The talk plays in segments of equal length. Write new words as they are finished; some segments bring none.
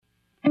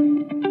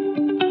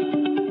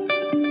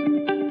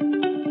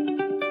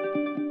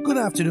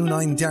afternoon,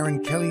 I'm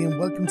Darren Kelly and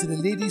welcome to the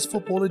ladies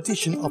football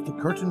edition of the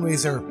Curtain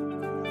Raiser.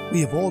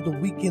 We have all the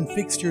weekend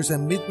fixtures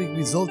and midweek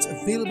results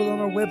available on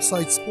our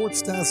website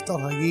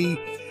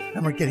sportsdesk.ie,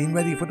 and we're getting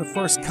ready for the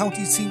first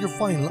county senior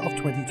final of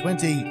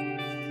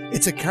 2020.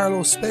 It's a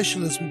Carlow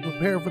special as we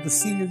prepare for the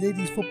senior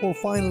ladies football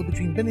final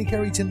between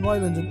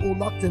Bennycarry-Tinryland and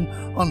O'Loughlin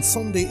on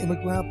Sunday in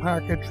McGrath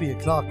Park at 3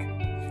 o'clock.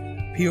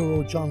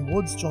 PRO John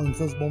Woods joins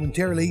us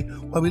momentarily,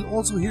 while we'll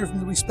also hear from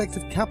the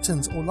respective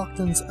captains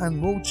O'Loughlin's Anne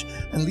Roach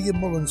and Liam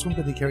Mullins from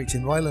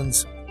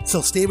Bennycarry-Tinrylands.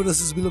 So stay with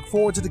us as we look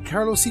forward to the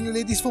Carlow Senior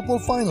Ladies Football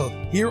Final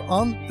here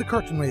on the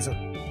Curtain Raiser.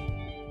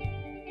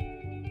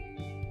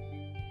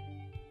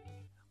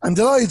 I'm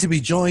delighted to be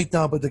joined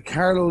now by the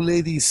Carlow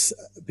Ladies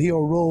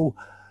PRO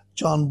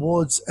John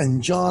Woods.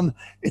 And John,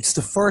 it's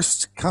the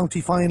first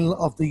county final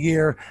of the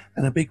year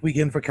and a big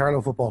weekend for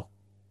Carlow football.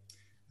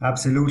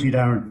 Absolutely,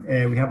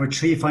 Darren. We have our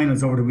three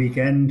finals over the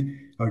weekend.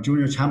 Our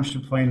junior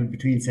championship final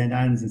between St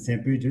Anne's and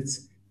St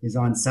Bridget's is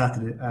on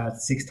Saturday at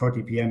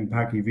 6:30 p.m. in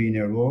Parky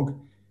Arena, Rogue,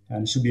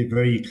 and it should be a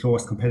very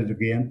close competitive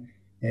game.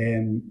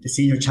 The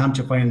senior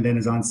championship final then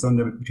is on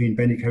Sunday between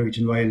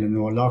Bennycarry-Tinryland and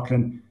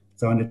O'Loughlin.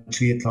 It's on at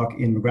 3 o'clock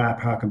in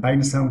McGrath Park in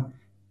Bangstown.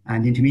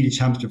 And the intermediate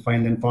championship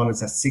final then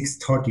follows at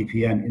 6:30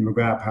 p.m. in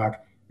McGrath Park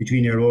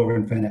between Éire Óg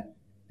and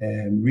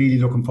Fenagh. Really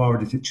looking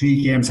forward. The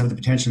three games have the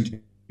potential to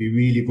be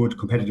really good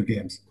competitive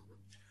games.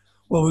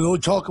 Well, we'll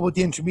talk about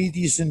the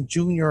intermediates and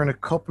junior in a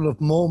couple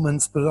of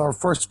moments, but our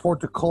first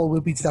port of call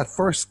will be to that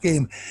first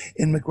game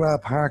in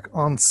McGrath Park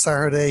on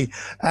Saturday.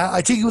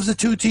 I think it was the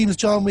two teams,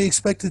 John, we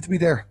expected to be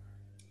there.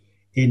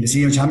 In the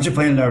senior championship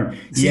final, Darren.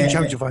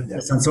 Championship final, yeah.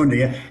 It's on Sunday,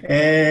 yeah.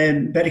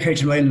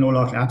 Bennycarry-Tinryland and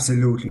O'Loughlin,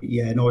 absolutely.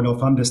 Yeah, no,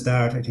 from the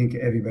start, I think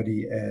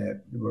everybody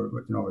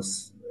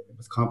was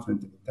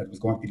confident that it was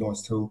going to be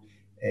those two.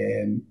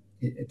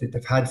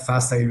 They've had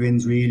facile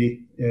wins,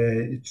 really,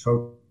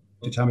 throughout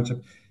the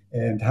championship.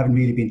 They haven't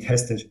really been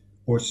tested,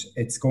 but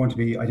I think it's going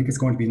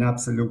to be an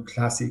absolute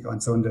classic on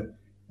Sunday.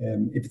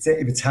 If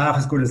it's half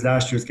as good as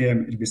last year's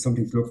game, it'll be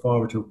something to look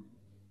forward to.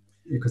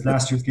 Because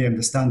last year's game,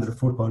 the standard of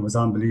football was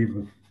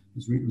unbelievable.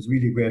 It was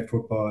really great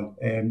football.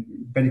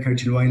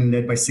 Bennycarry-Tinryland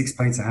led by 6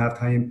 points at half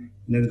time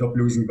and ended up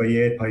losing by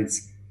 8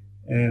 points.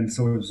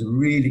 So it was a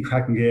really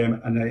cracking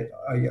game. And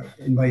I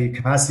in my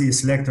capacity as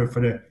selector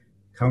for the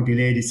county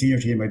ladies senior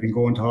team, I've been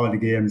going to all the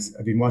games.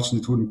 I've been watching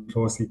the two of them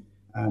closely.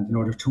 And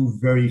they're two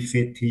very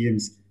fit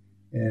teams,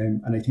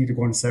 and I think they're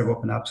going to serve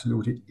up an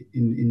absolute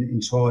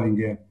enthralling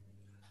game.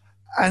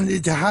 And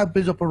they have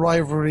built up a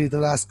rivalry the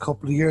last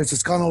couple of years.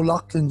 It's gone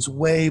O'Loughlin's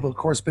way, but of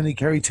course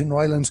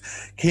Bennycarry-Tinryland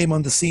came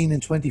on the scene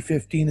in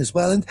 2015 as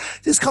well. And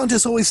this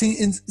contest always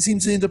seems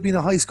to end up being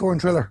a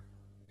high-scoring thriller.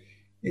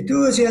 It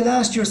does, yeah.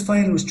 Last year's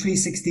final was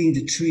 3-16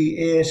 to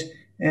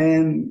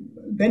 3-8.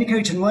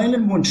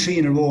 Bennycarry-Tinryland won 3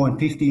 in a row in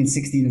 15,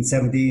 16 and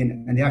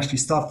 17, and they actually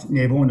stopped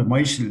Naomh Eoin of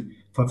Michael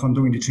from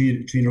doing the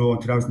three in a row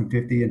in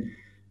 2015.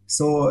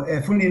 So,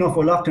 funnily enough,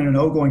 O'Loughlin are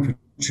now going for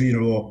 3 in a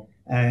row.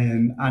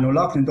 And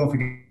O'Loughlin, don't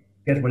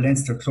forget, were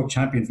Leinster Club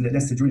champions,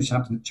 Leinster Junior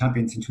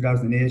champions in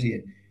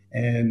 2018.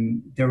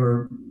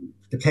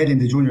 They played in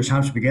the Junior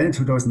Championship again in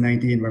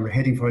 2019 when we were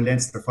heading for a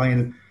Leinster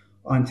final,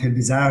 until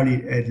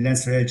bizarrely the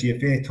Leinster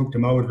LGFA took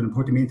them out and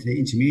put them into the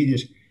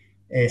intermediate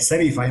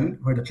semi-final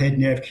where they played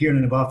Naomh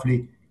Kieran of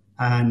Offaly.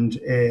 And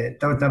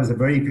that was a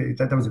very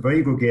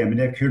good game. And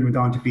Naomh Kieran went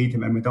on to beat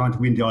them and went on to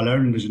win the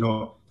All-Ireland, as you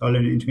know, the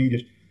All-Ireland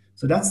Intermediate.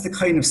 So that's the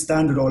kind of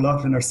standard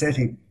O'Loughlin are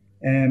setting.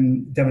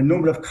 There are a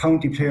number of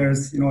county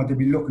players, they'll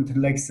be looking to the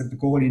likes of the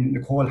goalie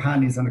Nicole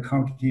Hanley's on the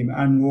county team,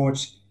 Anne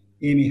Roach,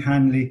 Amy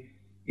Hanley,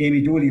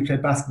 Amy Dooley, who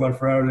played basketball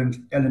for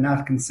Ireland, Ellen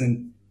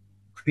Atkinson,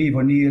 Creve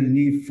O'Neill,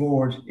 Niamh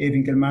Ford,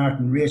 Aoibhinn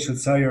Gilmartin, Rachel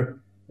Sire.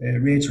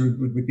 Rachel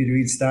would be the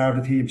real star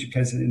of the team. She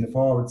plays in the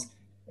forwards.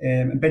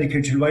 And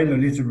Bennycarry-Tinryland are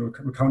listed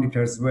with county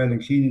players as well,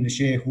 including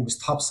Lachey, who was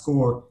top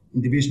scorer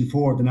in Division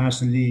 4 of the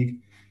National League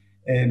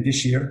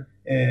this year,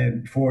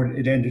 before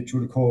it ended due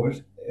to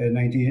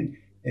COVID-19.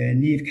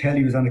 Niamh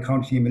Kelly was on the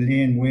county team,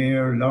 Elaine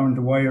Ware, Lauren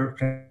Dwyer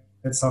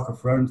played soccer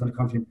for Ireland on the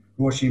county team,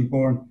 Roisin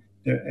Byrne,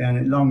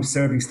 and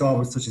long-serving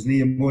stalwarts such as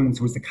Liam Mullins,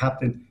 who was the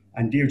captain,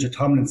 and Deirdre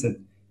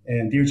Tomlinson.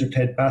 Deirdre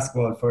played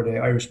basketball for the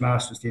Irish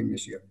Masters team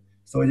this year.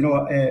 So,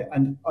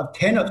 and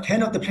 10 of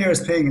the players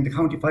playing in the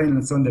county final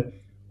on Sunday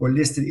were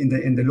listed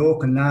in the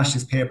local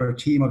nationalist paper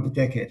Team of the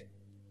Decade.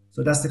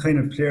 So that's the kind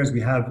of players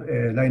we have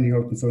lining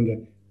out on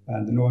Sunday.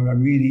 And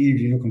I'm really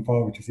eagerly looking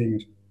forward to seeing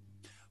it.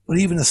 But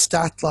even a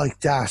stat like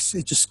that,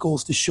 it just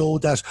goes to show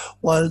that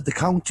while the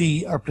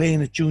county are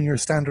playing at junior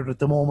standard at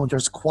the moment,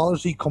 there's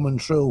quality coming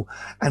through.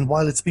 And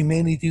while it's been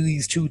mainly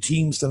these two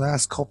teams the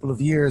last couple of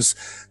years,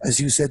 as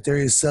you said there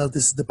yourself,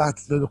 this is the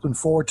battle they're looking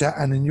forward to.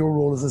 And in your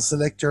role as a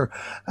selector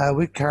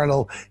with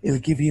Carlow, it'll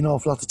give you an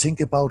awful lot to think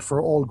about for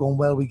all going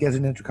well we get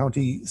an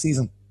inter-county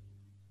season.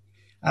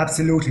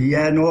 Absolutely,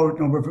 yeah.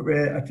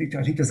 I think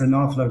there's an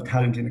awful lot of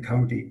talent in the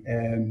county.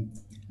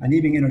 And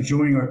even in our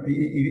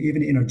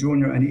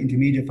junior and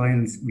intermediate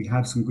finals, we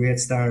have some great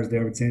stars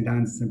there with St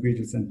Anne's, St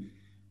Bridget's and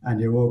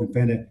Éire Óg and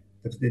Fenagh.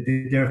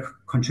 they're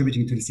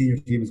contributing to the senior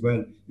team as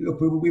well.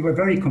 Look, we were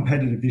very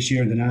competitive this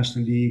year in the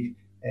National League.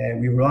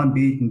 We were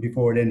unbeaten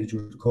before then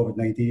due to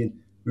COVID-19.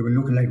 We were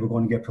looking like we were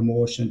going to get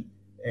promotion.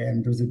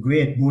 And there was a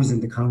great buzz in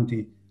the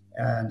county.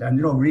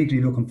 And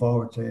really looking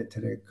forward to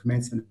the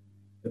commencement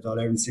of the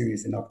All-Ireland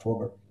Series in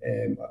October.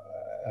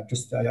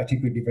 I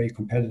think we'd be very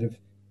competitive.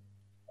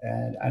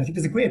 And I think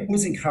there's a great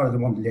buzz in Carlow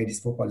among the ladies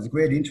football. There's a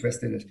great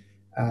interest in it.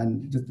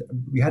 And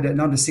we had an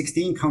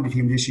under-16 county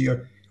team this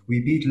year. We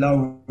beat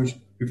Louth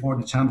before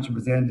the championship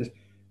was ended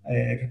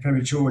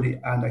prematurely.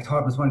 And I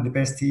thought it was one of the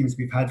best teams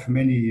we've had for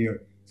many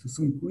years. So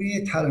some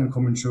great talent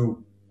coming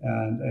through.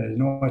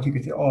 And I think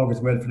it augurs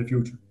well for the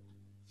future.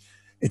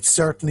 It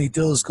certainly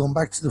does. Going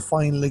back to the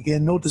final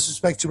again, no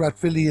disrespect to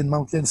Rathvilly and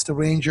Mount Leinster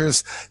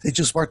Rangers, they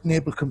just weren't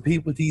able to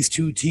compete with these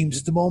two teams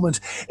at the moment.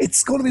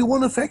 It's going to be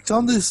one effect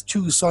on these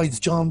two sides,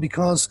 John,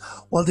 because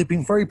while they've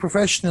been very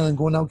professional and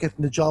going out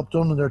getting the job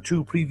done in their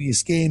two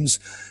previous games,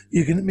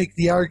 you can make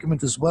the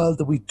argument as well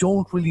that we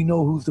don't really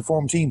know who's the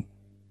form team.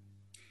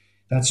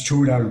 That's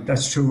true, Darren.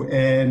 That's true.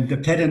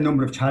 They've played a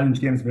number of challenge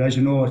games, but as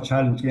you know,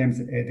 challenge games,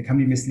 they can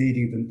be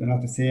misleading. They're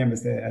not the same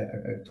as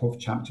a tough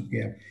championship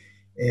game.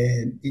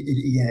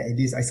 It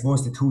is. I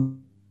suppose the two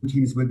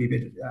teams will be a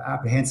bit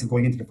apprehensive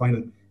going into the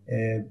final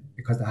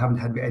because they haven't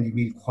had any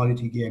real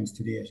quality games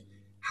to date.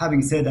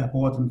 Having said that,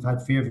 both of them have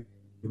had favourable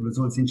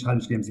results in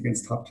challenge games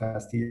against top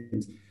class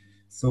teams.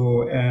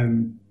 So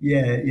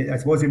I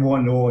suppose they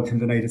won't know until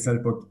the night itself.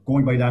 But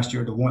going by last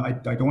year, I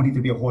don't think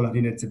there'll be a whole lot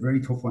in it. It's a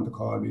very tough one to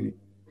call, really.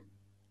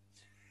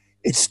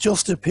 It's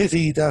just a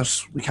pity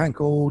that we can't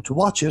go to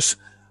watch it.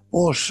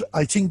 But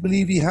I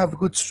believe you have a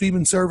good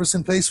streaming service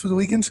in place for the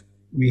weekend.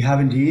 We have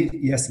indeed.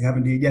 Yes, we have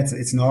indeed. Yes,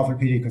 it's an awful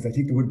pity because I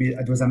think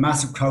there was a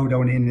massive crowd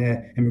down in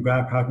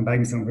McGrath Park in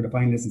Bagginstown for the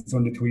finalists on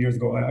Sunday 2 years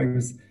ago. I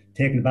was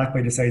taken aback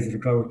by the size of the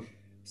crowd.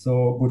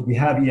 So, but we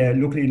have,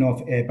 luckily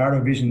enough,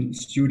 Barrow Vision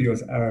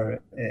Studios are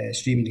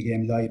streaming the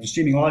game live. They're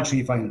streaming all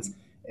three finals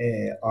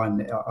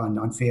on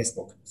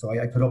Facebook. So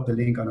I put up the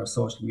link on our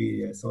social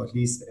media, so at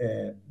least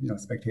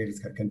spectators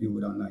can view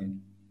it online.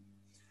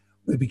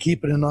 We'll be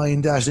keeping an eye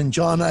on that. And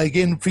John,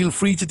 again, feel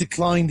free to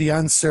decline the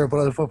answer,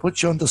 but if I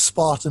put you on the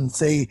spot and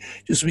say,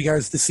 just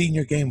regards the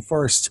senior game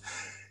first,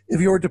 if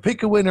you were to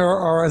pick a winner,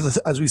 or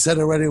as we said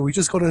already, we're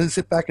just going to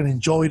sit back and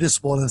enjoy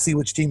this one and see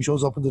which team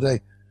shows up in the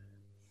day.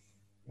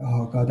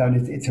 Oh God, Dan,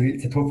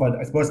 it's a tough one.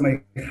 I suppose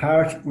my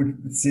heart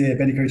would say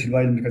Bennycarry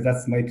Tyrone because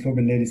that's my club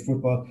in ladies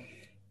football.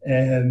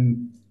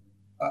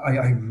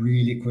 I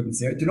really couldn't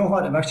say it. Do you know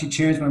what? I've actually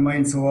changed my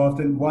mind so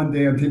often. One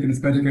day I'm thinking it's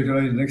Bennycarry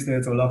Tyrone, the next day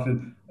it's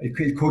O'Loughlin. It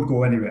could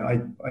go anywhere.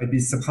 I'd be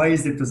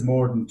surprised if there's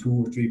more than 2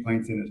 or 3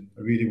 points in it.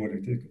 I really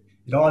would.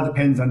 It all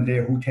depends on the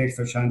day who takes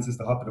their chances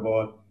to hop at the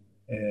ball,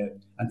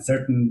 and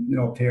certain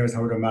players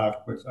how they're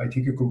marked. But I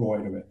think it could go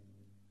either way.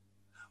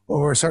 Well,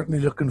 we're certainly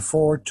looking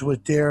forward to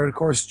it there. Of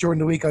course, during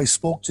the week I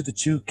spoke to the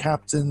two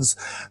captains.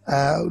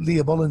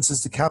 Leah Mullins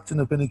is the captain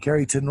of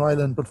Bennycarry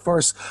Tinryland, but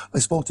first I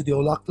spoke to the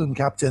O'Loughlin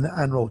captain,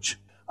 Anne Roach.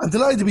 I'm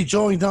delighted to be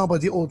joined now by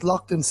the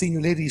O'Loughlin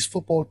Senior Ladies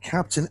Football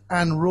captain,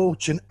 Anne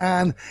Roach. And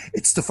Anne,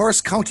 it's the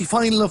first county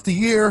final of the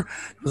year.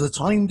 There was a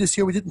time this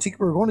year we didn't think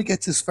we were going to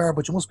get this far,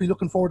 but you must be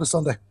looking forward to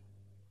Sunday.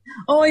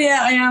 Oh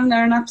yeah, I am,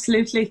 Darren,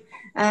 absolutely.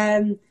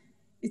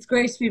 It's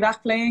great to be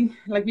back playing.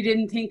 Like, we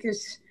didn't think it,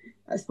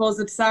 I suppose,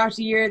 at the start of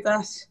the year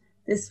that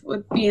this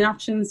would be an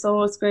option,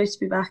 so it's great to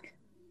be back.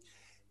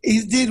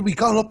 It did. We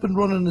got up and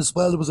running as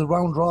well. There was a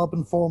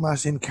round-robin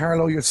format in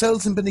Carlow.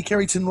 Yourselves and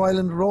Bennycarry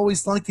Tinryland were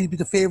always likely to be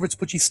the favourites,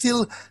 but you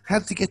still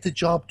had to get the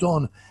job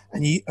done,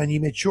 and you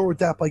made sure of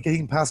that by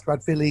getting past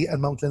Rathvilly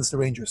and Mount Leinster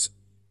Rangers.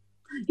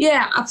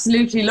 Yeah,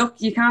 absolutely.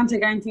 Look, you can't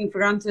take anything for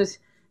granted.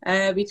 We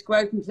had to go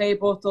out and play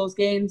both those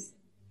games.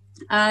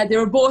 They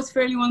were both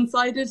fairly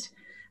one-sided,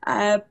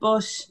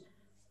 but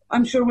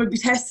I'm sure we'll be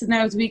tested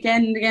now at the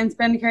weekend against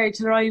Bennycarry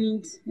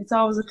Tinryland. It's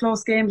always a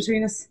close game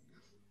between us.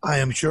 I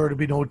am sure there'll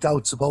be no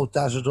doubts about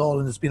that at all,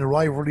 and it's been a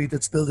rivalry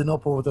that's building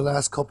up over the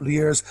last couple of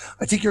years.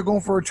 I think you're going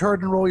for a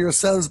third in a row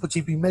yourselves, but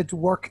you've been made to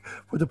work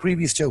for the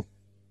previous two.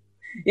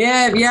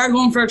 Yeah, we are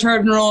going for a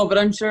third in a row, but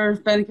I'm sure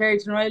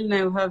Bennycarry Tinryland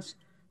now have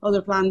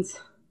other plans.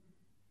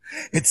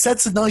 It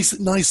sets it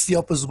nicely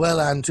up as well,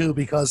 Anne, too,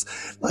 because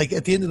like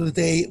at the end of the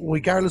day,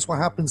 regardless what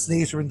happens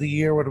later in the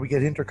year, whether we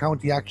get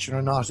inter-county action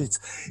or not,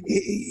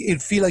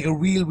 it'd feel like a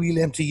real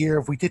empty year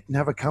if we didn't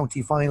have a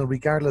county final,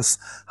 regardless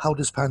how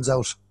this pans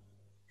out.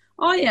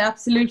 Oh yeah,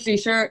 absolutely,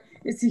 sure.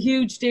 It's a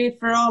huge date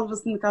for all of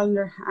us in the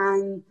calendar,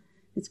 and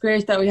it's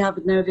great that we have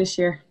it now this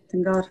year,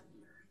 thank God.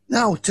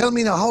 Now, tell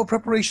me now, how are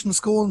preparations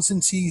going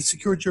since you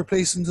secured your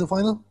place in the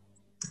final?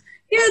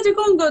 Yeah, they're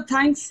going good,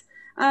 thanks.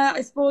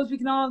 I suppose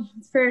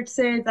it's fair to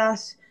say that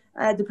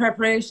the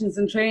preparations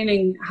and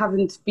training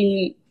haven't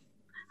been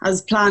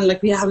as planned.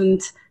 Like,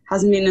 hasn't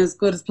been as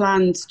good as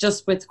planned,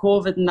 just with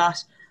COVID and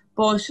that.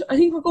 But I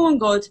think we're going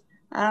good.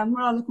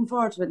 We're all looking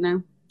forward to it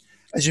now.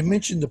 As you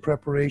mentioned, the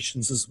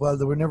preparations as well,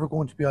 they were never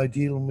going to be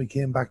ideal when we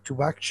came back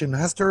to action.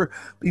 Has there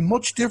been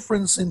much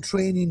difference in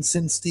training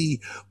since the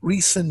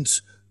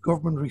recent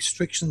government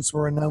restrictions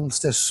were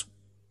announced that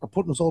are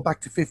putting us all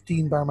back to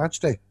 15 bar match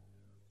day?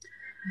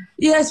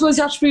 Yeah, I suppose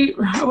you have to be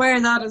aware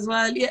of that as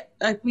well. Yeah,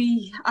 like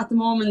we at the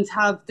moment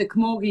have the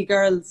Camogie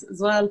girls as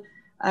well.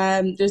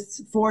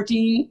 There's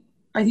 14,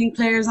 I think,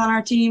 players on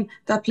our team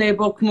that play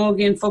both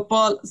Camogie and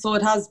football. So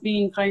it has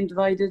been kind of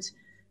divided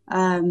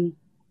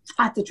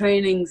at the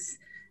trainings,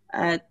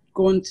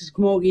 going to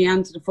Camogie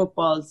and to the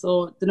football.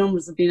 So the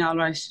numbers have been all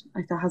right.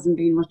 Like that hasn't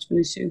been much of an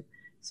issue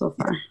so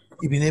far.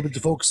 You've been able to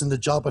focus on the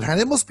job at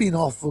hand. It must be an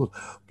awful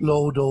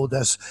blow, though,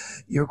 that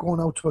you're going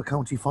out to a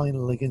county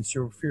final against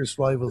your fierce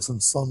rivals on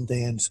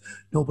Sunday and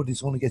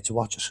nobody's going to get to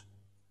watch it.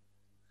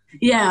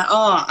 Yeah,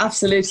 oh,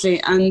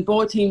 absolutely. And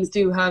both teams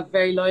do have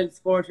very loyal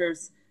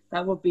supporters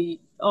that would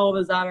be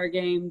always at our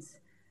games.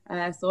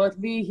 So it'll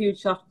be a huge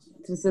shock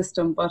to the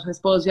system, but I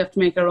suppose we have to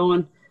make our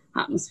own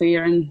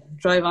atmosphere and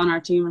drive on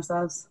our team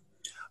ourselves.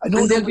 I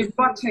know they'll be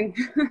watching.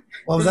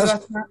 What was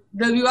that?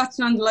 They'll be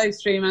watching on the live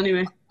stream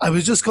anyway. I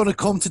was just going to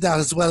come to that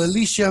as well. At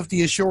least you have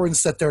the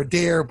assurance that they're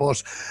there,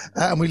 but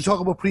and we'll talk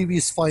about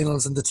previous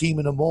finals and the team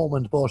in a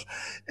moment, but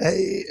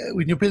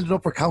when you're building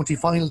up for county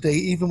final day,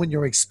 even when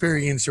you're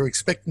experienced, you're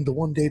expecting the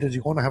one day that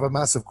you're going to have a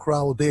massive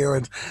crowd there,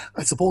 and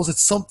I suppose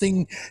it's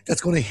something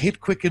that's going to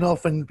hit quick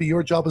enough and be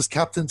your job as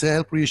captain to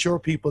help reassure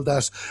people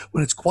that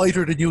when it's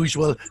quieter than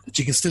usual, that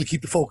you can still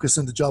keep the focus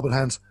on the job at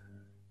hand.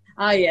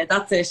 Ah, yeah,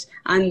 that's it.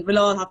 And we'll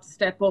all have to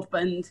step up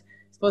and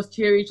suppose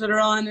cheer each other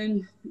on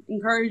and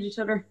encourage each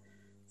other.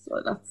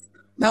 So that's...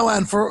 Now,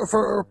 Anne,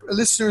 for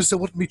listeners that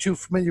wouldn't be too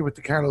familiar with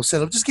the Carlow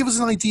setup, just give us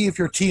an idea of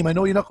your team. I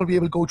know you're not going to be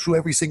able to go through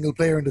every single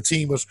player in the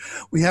team, but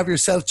we have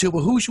yourself too.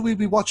 But who should we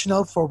be watching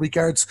out for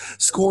regards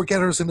score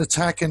getters in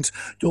attack and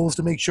those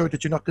to make sure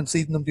that you're not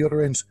conceding them the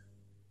other end?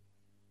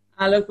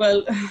 Look,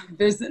 well,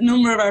 there's a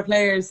number of our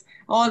players.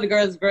 All the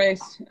girls are great.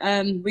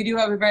 We do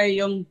have a very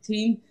young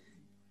team.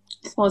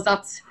 I suppose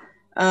that's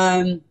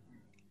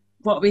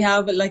what we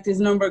have. Like, there's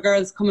a number of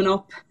girls coming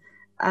up.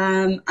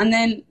 And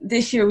then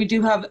this year we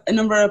do have a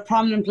number of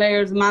prominent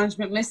players and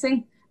management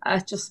missing.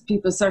 Just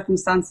people's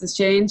circumstances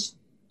change.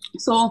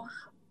 So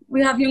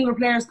we have younger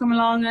players coming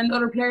along and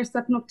other players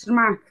stepping up to the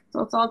mark.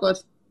 So it's all good.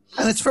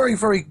 And it's very,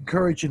 very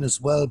encouraging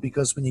as well,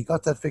 because when you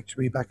got that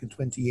victory back in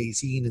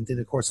 2018 and then,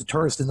 of course, the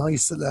Thursday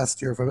night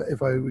last year,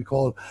 if I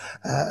recall,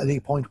 an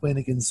 8-point win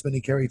against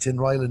Minikerry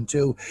Tinryland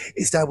too,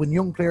 is that when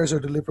young players are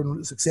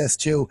delivering success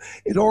too,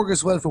 it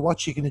augurs well for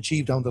what you can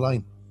achieve down the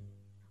line.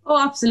 Oh,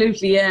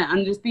 absolutely, yeah.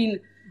 And there's been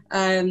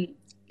a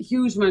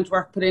huge amount of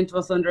work put into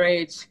us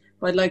underage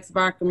by the likes of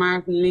Barker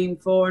Martin, Liam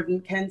Ford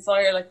and Ken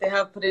Sawyer. Like, they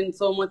have put in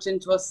so much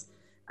into us,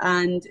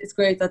 and it's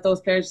great that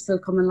those players are still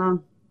coming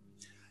along.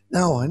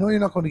 Now, I know you're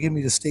not going to give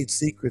me the state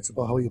secrets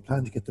about how you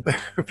plan to get the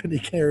better of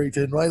Minikerry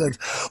Tinryland,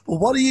 but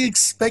what are you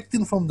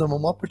expecting from them,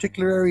 and what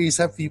particular areas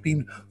have you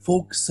been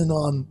focusing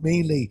on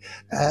mainly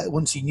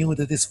once you knew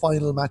that this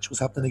final match was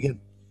happening again?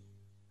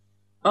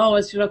 Oh,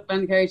 as you look,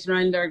 Minikerry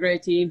Tinryland are a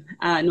great team,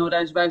 no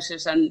doubt about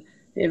it, and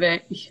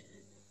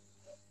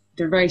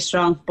they're very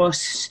strong,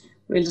 but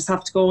we'll just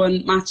have to go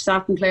and match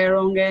that and play our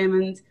own game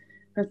and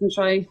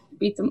try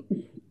beat them.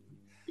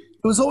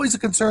 It was always a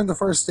concern the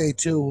first day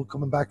too,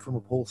 coming back from a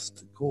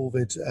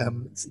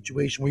post-COVID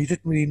situation where you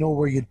didn't really know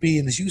where you'd be.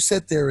 And as you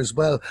said there as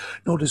well,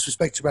 no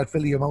disrespect to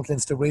Rathvilly or Mount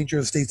Leinster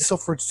Rangers, they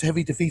suffered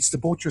heavy defeats to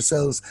both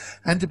yourselves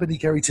and to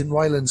Minikerry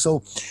Tinryland.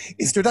 So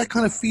is there that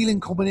kind of feeling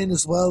coming in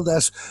as well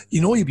that you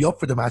know you'll be up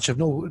for the match? I've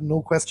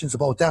no questions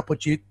about that,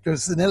 but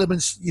there's an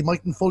element you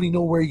mightn't fully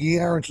know where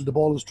you are until the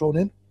ball is thrown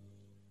in?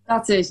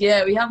 That's it,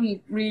 yeah. We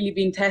haven't really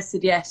been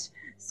tested yet.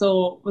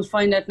 So we'll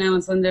find out now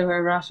on Sunday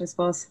where we're at, I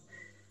suppose.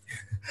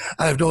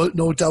 I have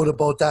no doubt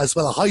about that as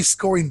well. A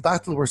high-scoring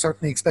battle we're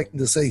certainly expecting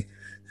to see.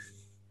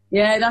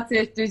 Yeah, that's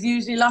it. There's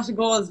usually a lot of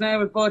goals now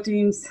with both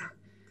teams.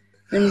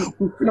 And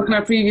looking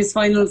at previous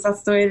finals,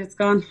 that's the way it's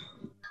gone.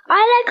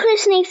 I like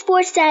listening to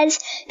Sports Dads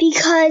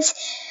because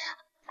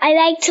I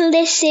like to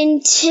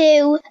listen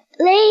to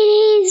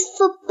ladies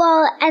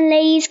football and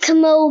ladies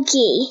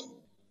camogie.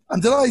 I'm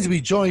delighted to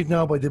be joined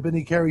now by the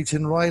Minikerry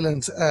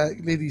Tinryland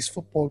ladies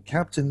football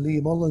captain,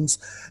 Leah Mullins.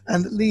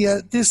 And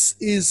Leah, this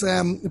is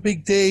a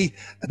big day,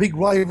 a big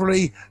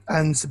rivalry,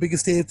 and the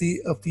biggest day of the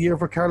year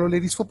for Carlow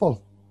ladies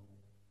football.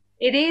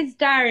 It is,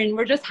 Darren.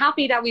 We're just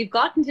happy that we've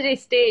gotten to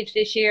this stage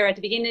this year. At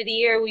the beginning of the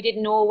year, we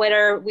didn't know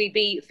whether we'd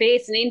be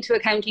facing into a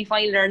county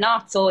final or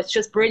not. So it's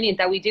just brilliant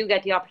that we do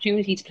get the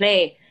opportunity to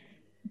play.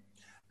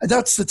 And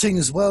that's the thing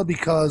as well,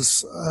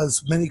 because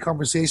as many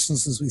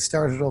conversations since we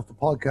started off the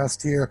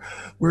podcast here,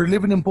 we're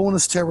living in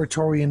bonus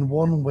territory in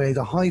one way.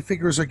 The high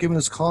figures are giving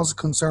us cause of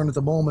concern at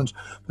the moment,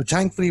 but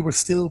thankfully we're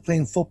still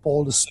playing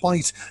football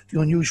despite the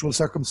unusual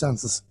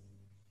circumstances.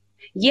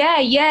 Yeah.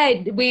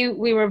 We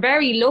were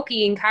very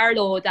lucky in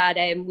Carlow that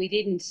we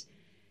didn't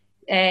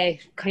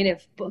kind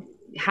of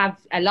have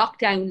a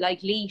lockdown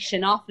like Laois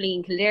and Offaly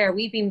and Kildare.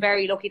 We've been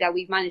very lucky that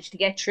we've managed to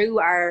get through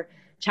our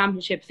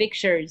championship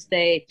fixtures,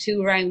 the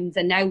 2 rounds,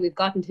 and now we've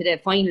gotten to the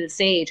final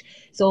stage.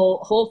 So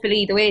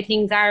hopefully the way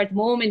things are at the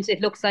moment,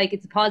 it looks like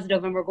it's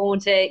positive and we're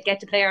going to get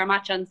to play our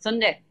match on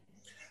Sunday.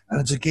 And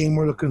it's a game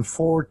we're looking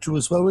forward to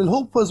as well. We'll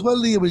hope as well,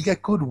 Leah, we'll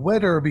get good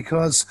weather,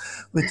 because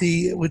with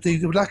the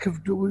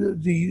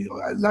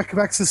lack of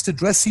access to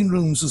dressing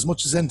rooms as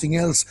much as anything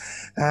else,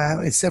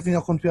 it's definitely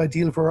not going to be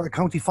ideal for a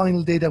county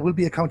final day. That will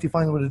be a county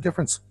final with a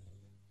difference.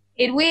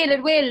 It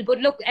will. But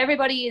look,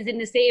 everybody is in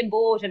the same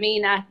boat. I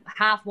mean, at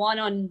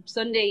 1:30 on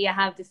Sunday, you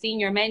have the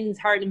senior men's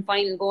hurling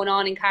final going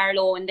on in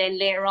Carlow, and then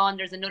later on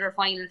there's another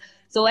final.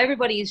 So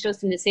everybody is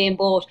just in the same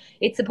boat.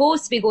 It's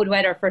supposed to be good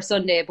weather for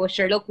Sunday, but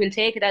sure, look, we'll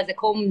take it as it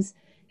comes.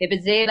 If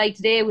it's a day like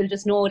today, we'll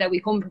just know that we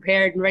come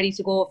prepared and ready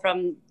to go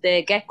from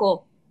the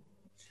get-go.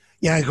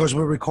 Yeah, because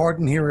we're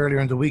recording here earlier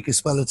in the week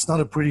as well. It's not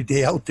a pretty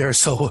day out there,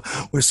 so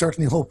we're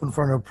certainly hoping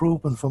for an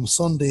improvement from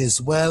Sunday as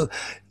well.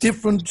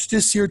 Different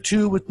this year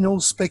too, with no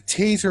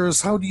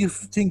spectators. How do you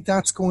think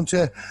that's going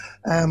to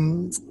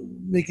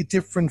make it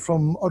different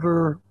from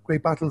other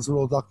great battles with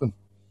Old Leighlin?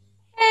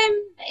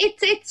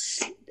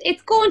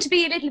 It's going to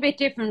be a little bit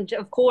different,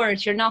 of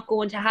course. You're not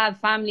going to have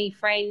family,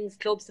 friends,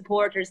 club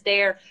supporters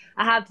there.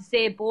 I have to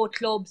say both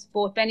clubs,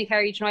 both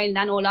Bennycarry, Trine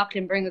and Old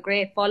Leighlin, bring a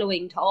great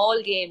following to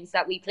all games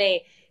that we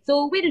play.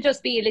 So it'll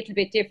just be a little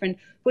bit different.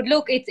 But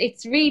look,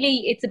 it's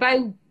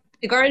about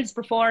the girls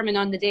performing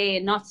on the day,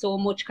 and not so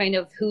much kind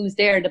of who's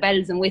there, the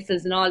bells and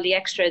whistles and all the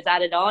extras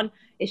added on.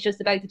 It's just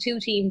about the two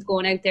teams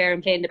going out there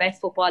and playing the best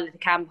football that they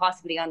can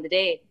possibly on the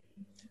day.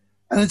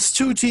 And it's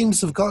two teams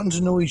that have gotten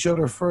to know each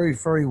other very,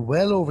 very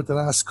well over the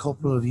last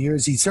couple of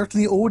years. He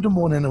certainly owed them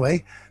one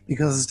anyway,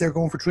 because they're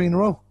going for 3 in a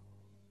row.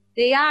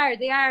 They are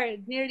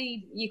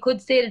nearly, you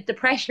could say that the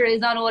pressure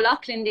is on Old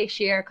Leighlin this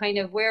year. Kind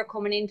of, we're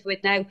coming into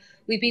it now.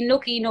 We've been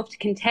lucky enough to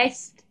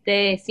contest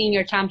the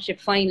senior championship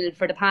final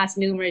for the past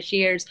numerous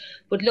years.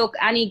 But look,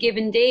 any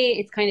given day,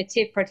 it's kind of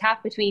tit for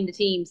tat between the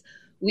teams.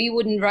 We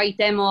wouldn't write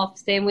them off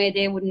the same way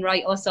they wouldn't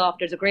write us off.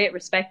 There's a great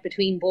respect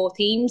between both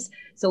teams.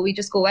 So we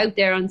just go out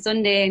there on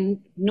Sunday,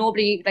 and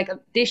nobody, like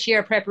this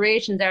year,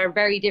 preparations are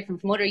very different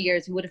from other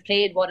years. We would have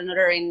played one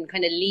another in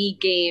kind of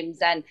league games,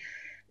 and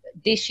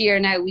this year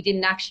now we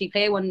didn't actually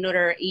play one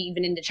another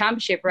even in the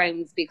championship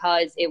rounds,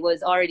 because it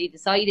was already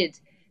decided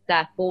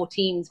that both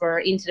teams were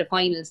into the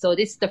finals. So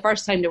this is the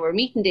first time that we're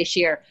meeting this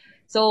year.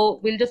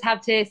 So we'll just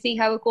have to see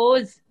how it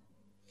goes.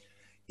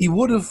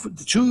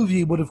 The two of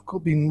you would have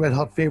been red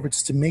hot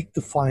favourites to make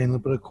the final,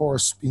 but of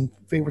course, being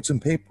favourites in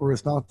paper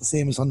is not the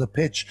same as on the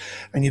pitch,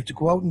 and you have to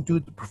go out and do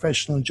the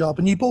professional job.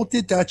 And you both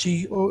did that.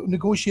 You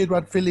negotiated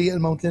Rathvilly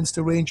and Mount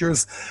Leinster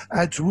Rangers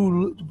to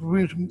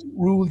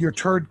rule your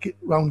third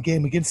round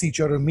game against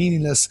each other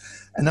meaningless,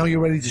 and now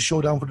you're ready to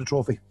show down for the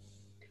trophy.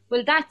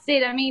 Well, that's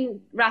it. I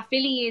mean,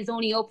 Rathvilly is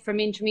only up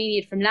from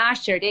intermediate from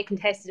last year. They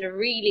contested a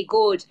really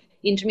good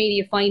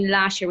intermediate final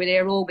last year with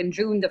Éire Óg and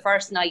June the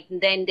first night,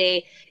 and then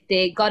they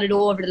got it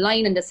over the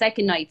line on the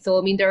second night. So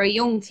I mean, they're a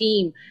young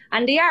team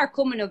and they are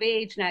coming of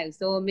age now.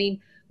 So I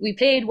mean, we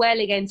played well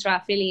against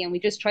Rathvilly, and we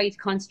just tried to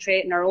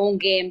concentrate on our own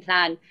game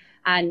plan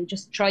and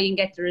just try and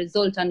get the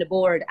result on the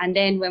board. And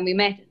then when we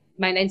met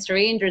Mount Leinster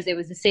Rangers, it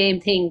was the same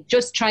thing,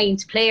 just trying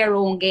to play our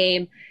own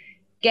game,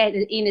 get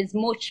in as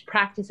much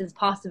practice as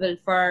possible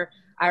for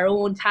our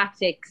own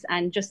tactics,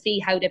 and just see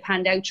how they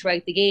panned out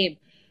throughout the game.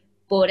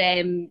 But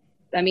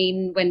I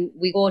mean, when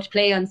we go to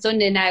play on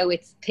Sunday now,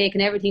 it's taking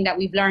everything that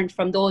we've learned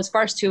from those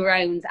first 2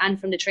 rounds and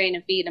from the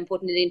training field and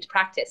putting it into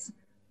practice.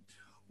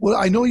 Well,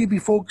 I know you'd be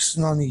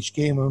focusing on each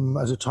game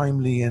as a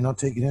timely and not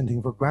taking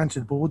anything for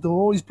granted, but would there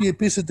always be a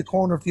bit at the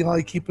corner of the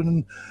eye,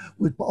 keeping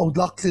with Old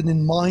Leighlin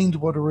in mind,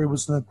 whether it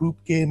was in a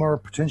group game or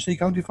potentially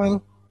county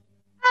final?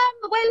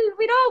 Well,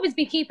 we'd always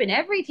be keeping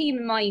every team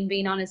in mind,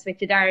 being honest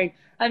with you, Darren.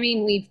 I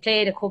mean, we've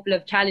played a couple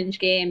of challenge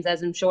games,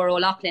 as I'm sure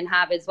Old Leighlin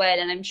have as well.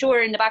 And I'm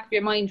sure in the back of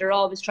your mind, you're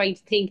always trying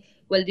to think,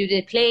 well, do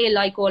they play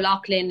like Old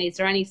Leighlin? Is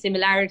there any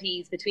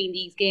similarities between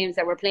these games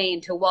that we're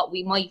playing to what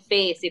we might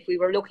face if we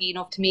were lucky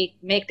enough to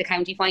make the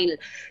county final?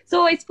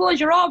 So I suppose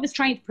you're always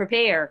trying to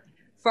prepare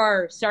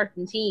for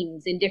certain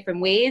teams in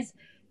different ways.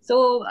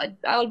 So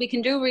all we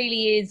can do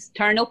really is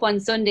turn up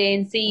on Sunday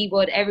and see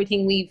what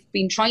everything we've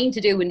been trying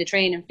to do in the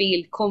training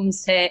field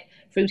comes to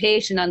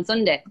fruition on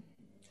Sunday.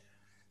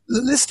 The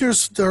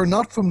listeners that are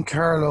not from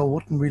Carlow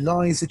wouldn't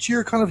realise that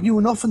you're kind of new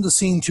enough in the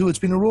scene too. It's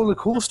been a roller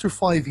coaster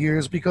 5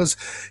 years, because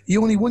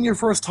you only won your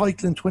first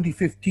title in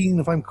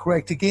 2015, if I'm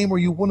correct, a game where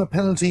you won a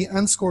penalty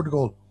and scored a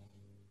goal.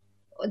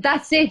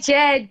 That's it,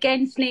 yeah,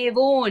 against Naomh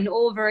Eoin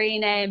over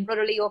in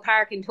Brother Leo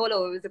Park in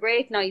Tullow. It was a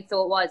great night,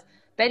 so it was.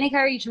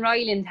 Bennycarry and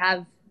Ryland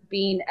have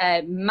been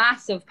a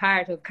massive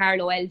part of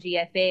Carlow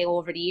LGFA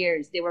over the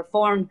years. They were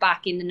formed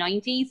back in the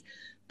 90s,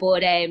 but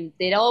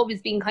they'd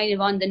always been kind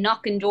of on the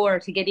knocking door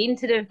to get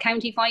into the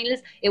county finals.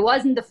 It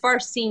wasn't the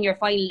first senior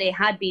final they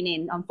had been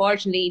in.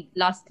 Unfortunately,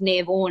 lost to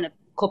Naomh Eoin a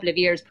couple of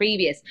years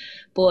previous.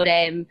 But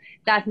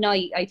that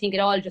night, I think it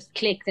all just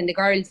clicked, and the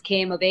girls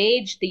came of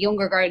age. The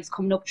younger girls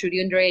coming up through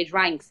the underage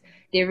ranks,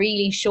 they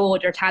really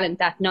showed their talent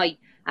that night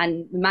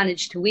and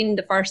managed to win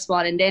the first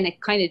one. And then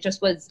it kind of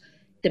just was,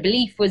 the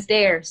belief was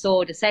there,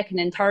 so the second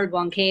and third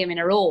one came in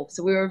a row.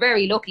 So we were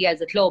very lucky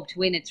as a club to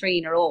win it 3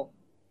 in a row.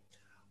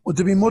 Would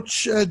there be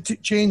much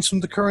change from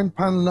the current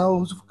panel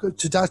now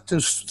to that, to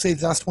say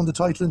the last won the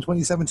title in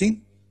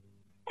 2017?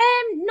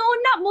 No,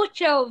 not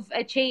much of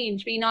a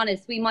change, being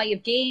honest. We might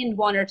have gained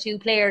one or two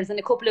players, and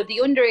a couple of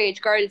the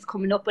underage girls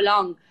coming up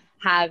along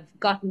have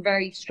gotten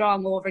very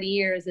strong over the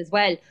years as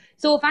well.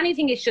 So if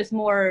anything, it's just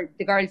more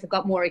the girls have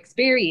got more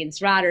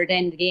experience rather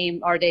than the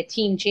game or the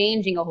team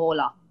changing a whole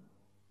lot.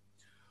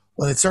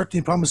 Well, it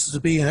certainly promises to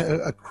be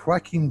a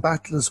cracking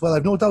battle as well.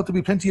 I've no doubt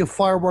there'll be plenty of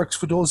fireworks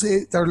for those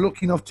that are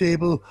lucky enough to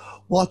able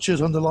watch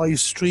it on the live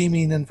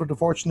streaming, and for the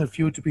fortunate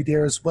few to be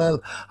there as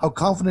well. How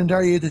confident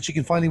are you that you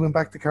can finally win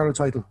back the Carlow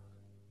title?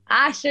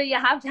 Sure, you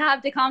have to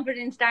have the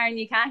confidence, Darren.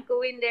 You can't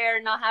go in there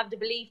and not have the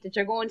belief that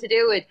you're going to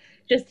do it.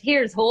 Just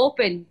here's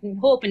hoping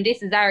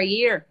this is our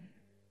year.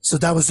 So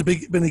that was the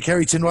big Billy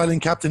Kerry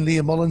Tinryland captain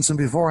Liam Mullins, and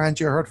beforehand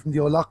you heard from the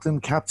O'Loughlin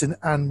captain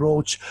Anne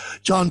Roach.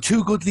 John,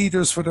 two good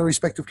leaders for their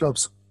respective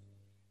clubs.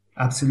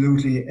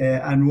 Absolutely.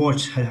 Anne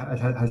Roach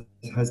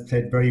has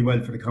played very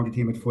well for the county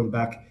team at full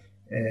back.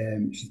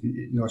 She's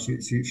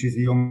a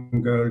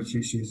young girl.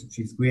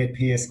 She's great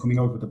pace coming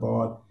out with the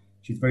ball.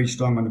 She's very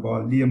strong on the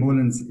ball. Liam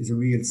Mullins is a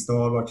real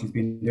stalwart. She's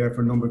been there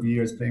for a number of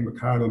years playing with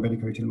Carlow and Benny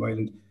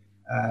Tinryland.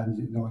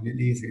 And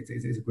Lisa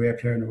is a great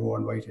player in her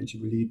own right, and she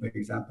will lead by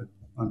example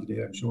on the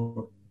day, I'm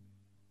sure.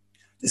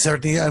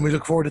 Certainly, and we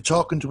look forward to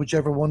talking to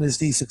whichever one is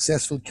the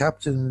successful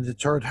captain in the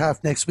third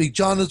half next week.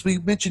 John, as we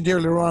mentioned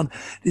earlier on,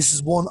 this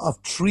is one of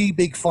three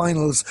big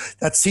finals.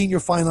 That senior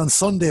final on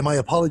Sunday, my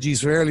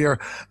apologies for earlier,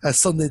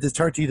 Sunday the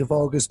 30th of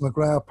August,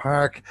 McGrath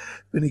Park,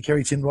 Billy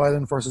Kerry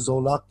Tinryland versus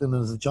O'Loughlin.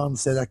 And as John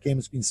said, that game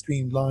has been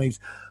streamed live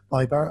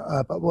by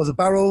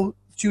Barrow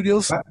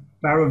Studios?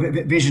 Barrow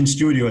Vision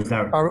Studios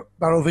now.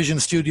 Barrow Vision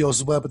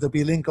Studios as well, but there'll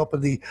be a link up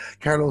on the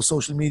Carlow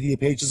social media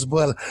pages as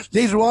well.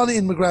 Later on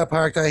in McGrath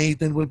Park that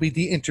evening will be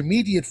the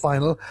intermediate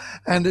final,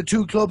 and the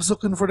two clubs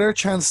looking for their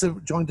chance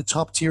to join the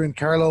top tier in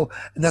Carlow,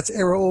 and that's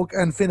Éire Óg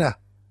and Finna.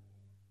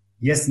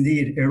 Yes,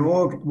 indeed. Éire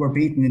Óg were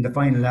beaten in the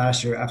final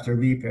last year after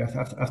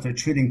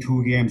thrilling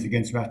 2 games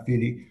against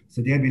Rathvilly,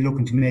 so they'll be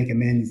looking to make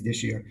amends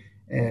this year.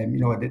 They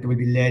will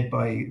be led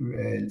by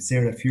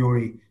Sarah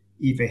Fury,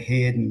 Aoife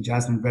Hayden,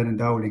 Jasmine Brennan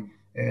Dowling.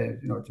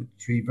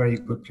 3 very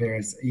good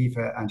players. Aoife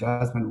and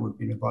Jasmine would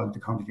be involved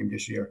in the county team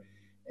this year.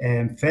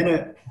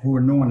 Fenna, who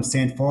were known as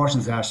St.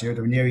 Fortunes last year,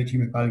 they were an area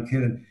team at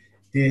Ballinkillen.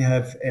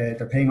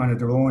 They're playing under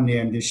their own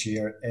name this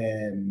year.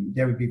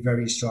 They would be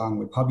very strong.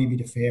 Would probably be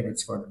the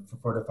favourites for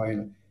the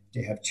final.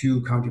 They have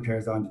 2 county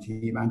players on the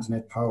team,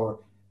 Antoinette Power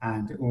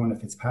and Oona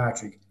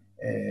Fitzpatrick.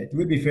 They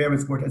will be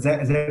favourites, but as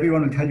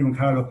everyone will tell you in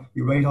Carlow,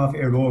 you write off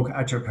Éire Óg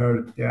at your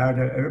peril. They are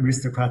the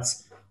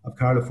aristocrats of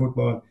Carlow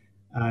football,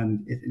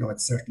 and it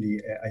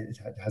certainly it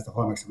has the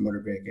hallmarks of another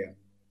great game.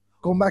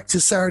 Going back to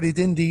Saturday,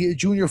 then the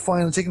junior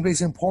final taking place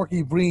in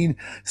Porky Breen,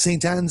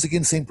 St. Anne's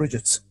against St.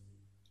 Bridget's.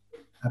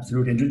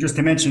 Absolutely, and just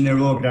to mention Éire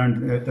Óg,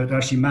 Darren, they're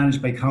actually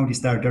managed by county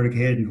star Derek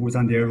Hayden, who was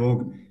on the Éire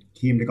Óg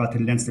team that got to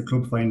the Leinster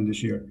Club final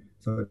this year.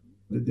 So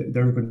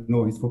they're going to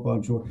know his football,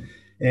 I'm sure.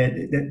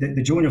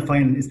 The junior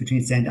final is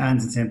between St.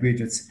 Anne's and St.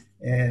 Bridget's.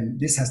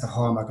 This has the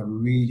hallmark of a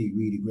really,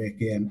 really great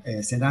game.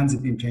 St. Anne's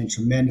have been playing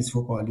tremendous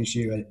football this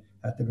year.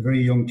 They're a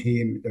very young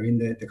team. They're in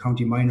the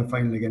county minor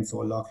final against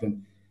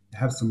O'Loughlin. They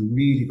have some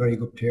really very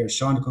good players.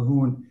 Shauna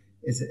Cahoon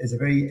is a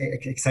very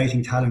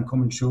exciting talent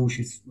coming through.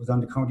 She was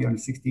on the county under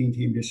 16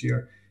 team this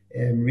year.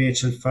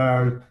 Rachel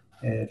Farrell,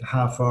 the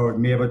half forward.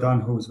 Maeve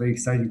O'Donoghue, who was a very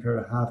exciting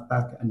player, half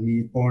back, and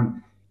Niamh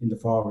Byrne in the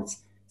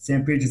forwards.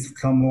 St. Bridget's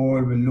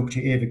Clonmore will look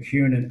to Ava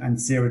Kiernan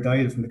and Sarah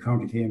Dial from the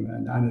county team,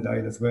 and Anna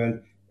Dial as well.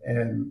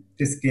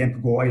 This game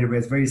could go either way.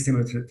 It's very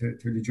similar to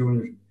the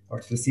junior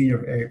or to the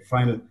senior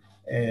final,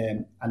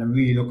 and I'm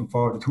really looking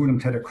forward. The two of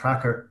them had a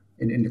cracker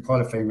in the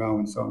qualifying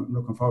round, so I'm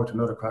looking forward to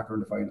another cracker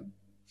in the final.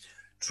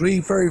 3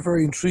 very,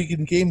 very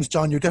intriguing games,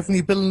 John. You're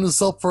definitely building us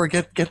up for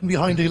getting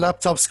behind the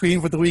laptop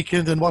screen for the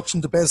weekend and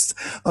watching the best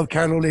of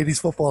Carlow ladies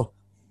football.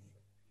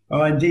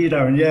 Oh, indeed,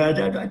 Aaron. Yeah,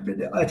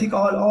 I think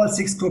all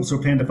 6 clubs were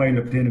playing the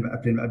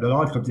final.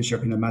 All clubs this year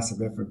playing a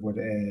massive effort, but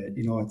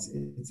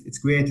it's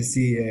great to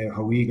see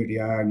how eager they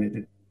are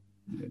and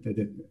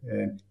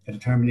the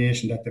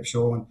determination that they've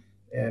shown.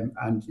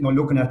 And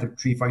looking at the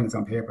 3 finals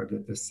on paper,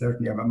 there's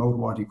certainly a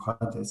mouth-watering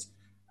contest,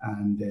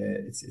 and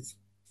it's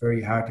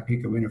very hard to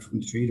pick a winner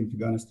from the 3 of them, to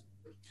be honest.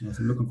 So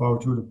I'm looking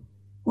forward to them.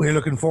 We're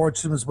looking forward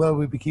to them as well.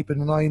 We'll be keeping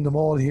an eye on them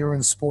all here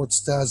in Sports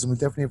Stars, and we'll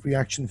definitely have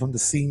reaction from the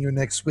senior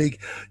next week.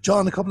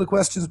 John, a couple of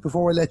questions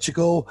before I let you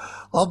go.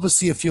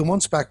 Obviously, a few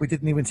months back, we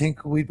didn't even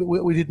think we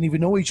didn't even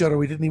know each other.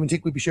 We didn't even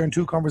think we'd be sharing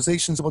 2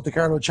 conversations about the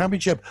Carlow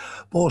Championship.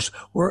 But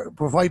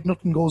provided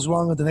nothing goes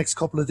wrong in the next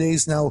couple of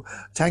days now,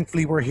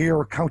 thankfully we're here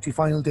at County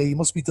Final Day. You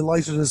must be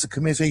delighted as a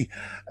committee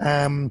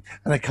and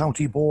a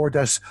county board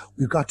that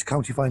we've got to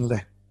County Final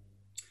Day.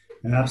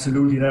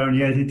 Absolutely, Darren.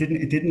 Yeah,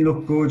 it didn't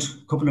look good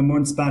a couple of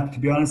months back. To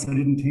be honest, I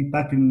didn't think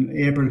back in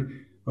April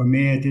or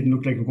May it didn't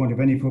look like we're going to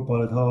have any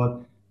football at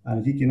all. And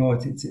I think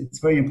it's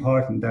very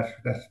important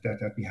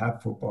that we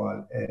have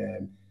football.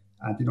 And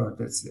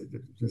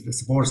the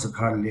supporters of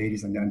Carlow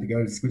ladies and the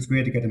girls. It's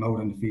great to get them out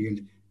on the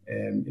field.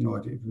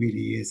 It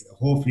really is.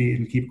 Hopefully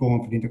it'll keep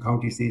going for the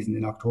inter-county season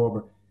in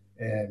October.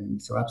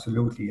 So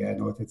absolutely,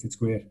 it's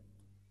great.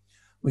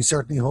 We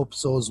certainly hope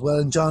so as well.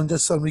 And John,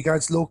 just on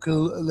regards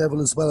local level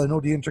as well, I know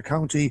the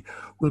inter-county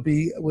will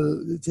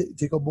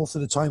take up most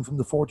of the time from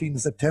the 14th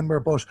of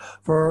September, but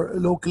for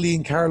locally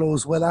in Carlow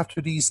as well,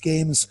 after these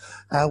games,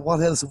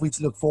 what else have we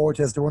to look forward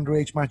to? Is there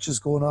underage matches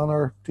going on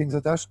or things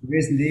like that? There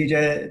is indeed.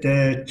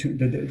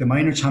 The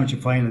minor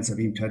championship finals are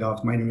being played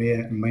off. Minor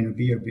A and minor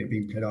B are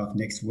being played off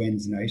next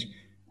Wednesday night.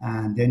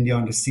 And then the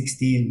under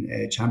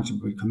 16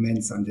 championship will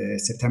commence on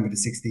September the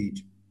 16th.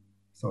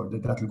 So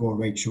that'll go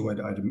right through,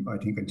 I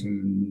think, until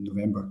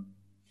November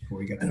before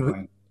we get to the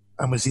final.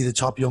 And we'll see the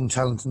top young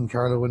talent in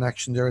Carlow in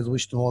action there. I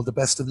wish them all the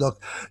best of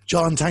luck.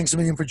 John, thanks a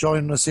million for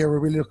joining us here. We're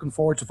really looking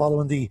forward to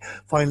following the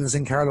finals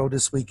in Carlow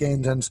this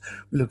weekend, and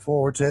we look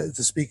forward to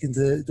speaking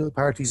to the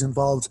parties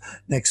involved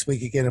next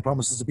week again. It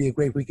promises to be a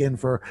great weekend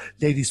for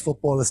ladies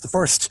football as the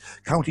first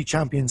county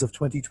champions of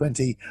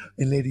 2020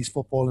 in ladies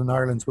football in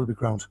Ireland will be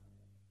crowned.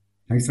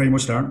 Thanks very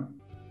much, Darren.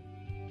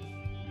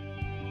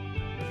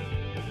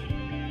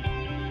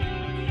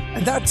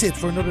 And that's it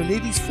for another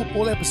ladies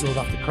football episode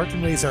of the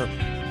Curtain Raiser.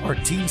 Our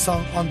team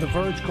song On The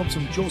Verge comes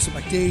from Joseph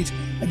McDade,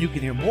 and you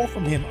can hear more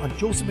from him on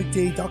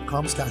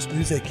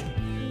josephmcdade.com/music.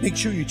 Make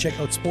sure you check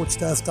out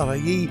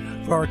sportsstars.ie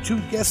for our 2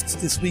 guests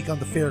this week on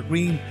the Fair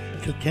Green,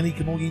 Kilkenny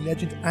Camogie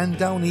legend Anne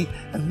Downey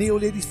and Mayo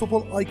ladies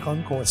football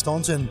icon Cora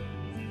Staunton.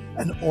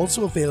 And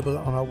also available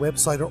on our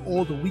website are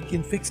all the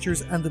weekend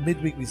fixtures and the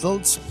midweek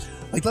results.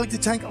 I'd like to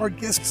thank our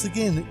guests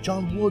again,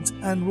 John Woods,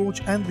 Anne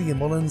Roach and Liam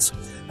Mullins,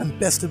 and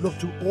best of luck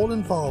to all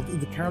involved in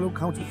the Carlow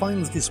County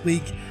Finals this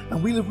week,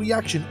 and we'll have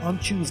reaction on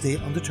Tuesday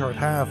on the third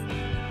half.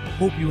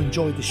 Hope you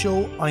enjoyed the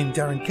show. I'm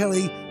Darren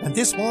Kelly, and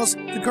this was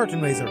The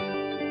Curtain Raiser.